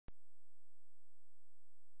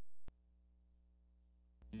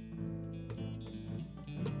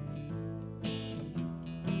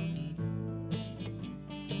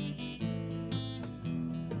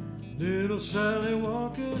Little Sally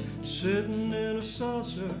Walker sitting in a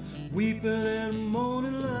saucer, weeping and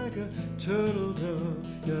moaning like a turtle dove.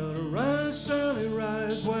 Gotta rise, Sally,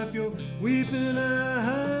 rise, wipe your weeping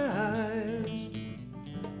eyes.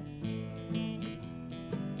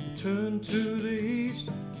 Turn to the east,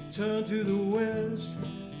 turn to the west,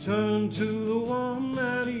 turn to the one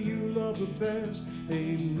that you love the best.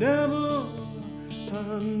 Ain't never,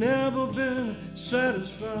 I've never been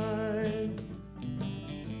satisfied.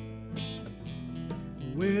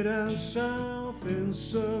 Way down south in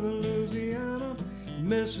southern Louisiana,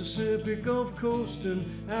 Mississippi Gulf Coast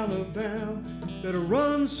and Alabama. Better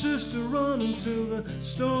run, sister, run until the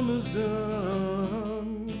storm is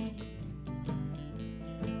done.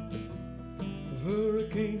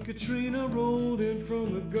 Hurricane Katrina rolled in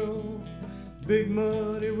from the Gulf. Big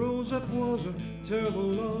muddy rose up was a terrible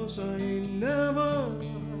loss. I ain't never,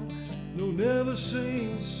 no, never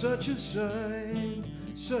seen such a sight,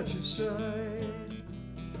 such a sight.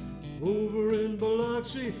 Over in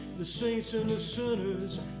Biloxi, the saints and the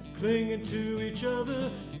sinners clinging to each other,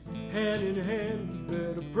 hand in hand.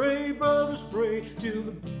 Better pray, brothers, pray till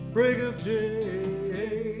the break of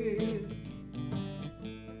day.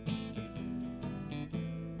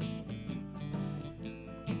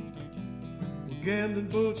 Gambling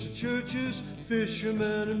boats and churches,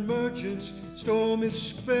 fishermen and merchants, storm it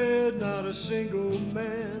spared not a single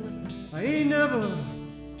man. I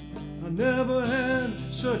never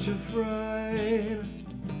had such a fright.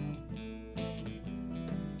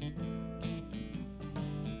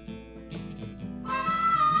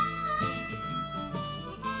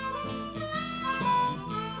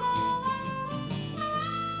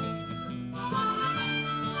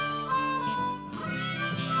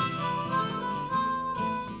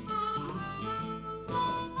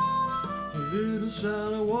 Little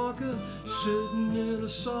Sally Walker sitting in a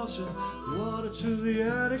saucer, water to the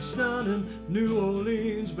attics down in New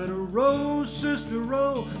Orleans. Better row, sister,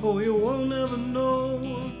 row, or you won't ever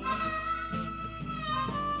know.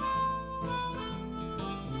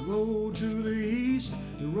 Row to the east,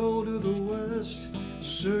 row to the west,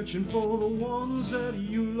 searching for the ones that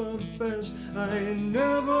you love best. I ain't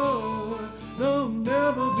never, no,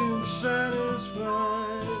 never been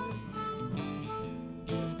satisfied.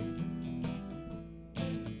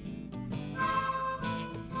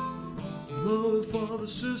 Mother, father,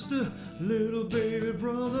 sister, little baby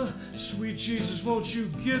brother, sweet Jesus, won't you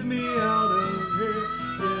get me out of here?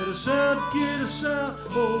 Get us out,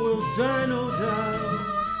 or we'll die no doubt.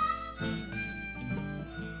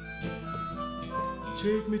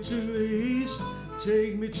 Take me to the east,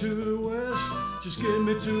 take me to the west, just get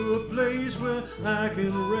me to a place where I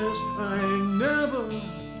can rest. I ain't never,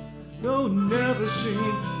 no, never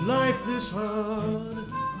seen life this hard,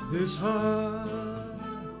 this hard.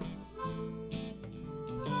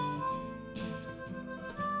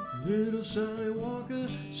 Little Sally Walker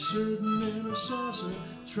sitting in a saucer,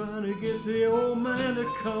 trying to get the old man to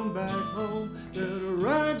come back home. Better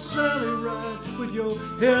ride, Sally, ride, with your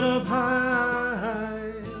head up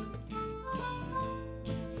high.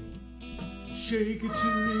 Shake it to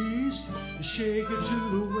the east, shake it to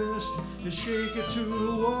the west, and shake it to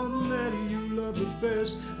the one that you love the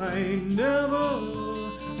best. I ain't never,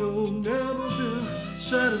 no, never been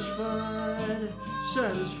satisfied,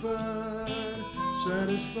 satisfied,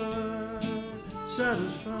 satisfied,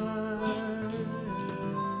 satisfied.